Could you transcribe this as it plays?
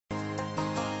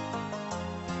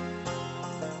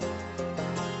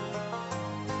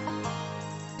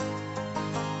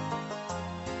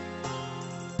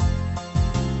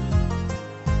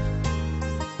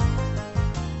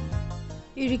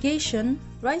Irrigation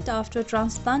right after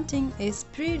transplanting is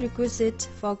prerequisite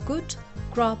for good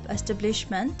crop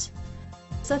establishment.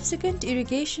 Subsequent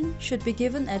irrigation should be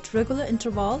given at regular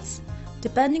intervals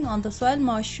depending on the soil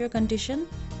moisture condition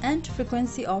and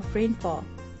frequency of rainfall.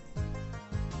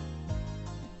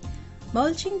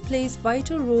 Mulching plays a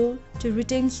vital role to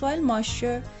retain soil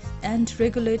moisture and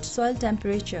regulate soil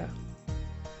temperature.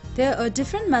 There are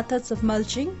different methods of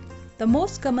mulching. The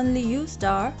most commonly used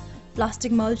are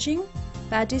plastic mulching,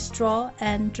 paddy straw,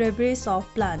 and debris of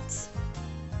plants.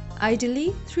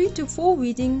 Ideally, 3 to 4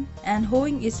 weeding and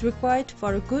hoeing is required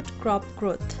for a good crop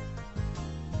growth.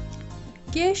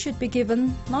 Care should be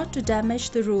given not to damage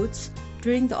the roots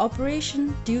during the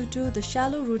operation due to the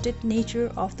shallow-rooted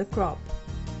nature of the crop.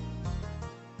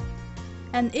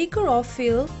 An acre of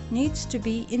field needs to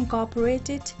be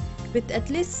incorporated with at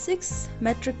least 6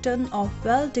 metric tons of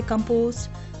well-decomposed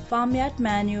farmyard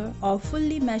manure or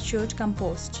fully matured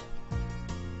compost.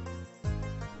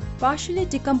 Partially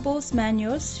decomposed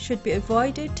manures should be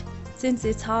avoided since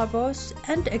it harbors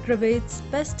and aggravates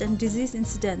pest and disease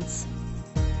incidence.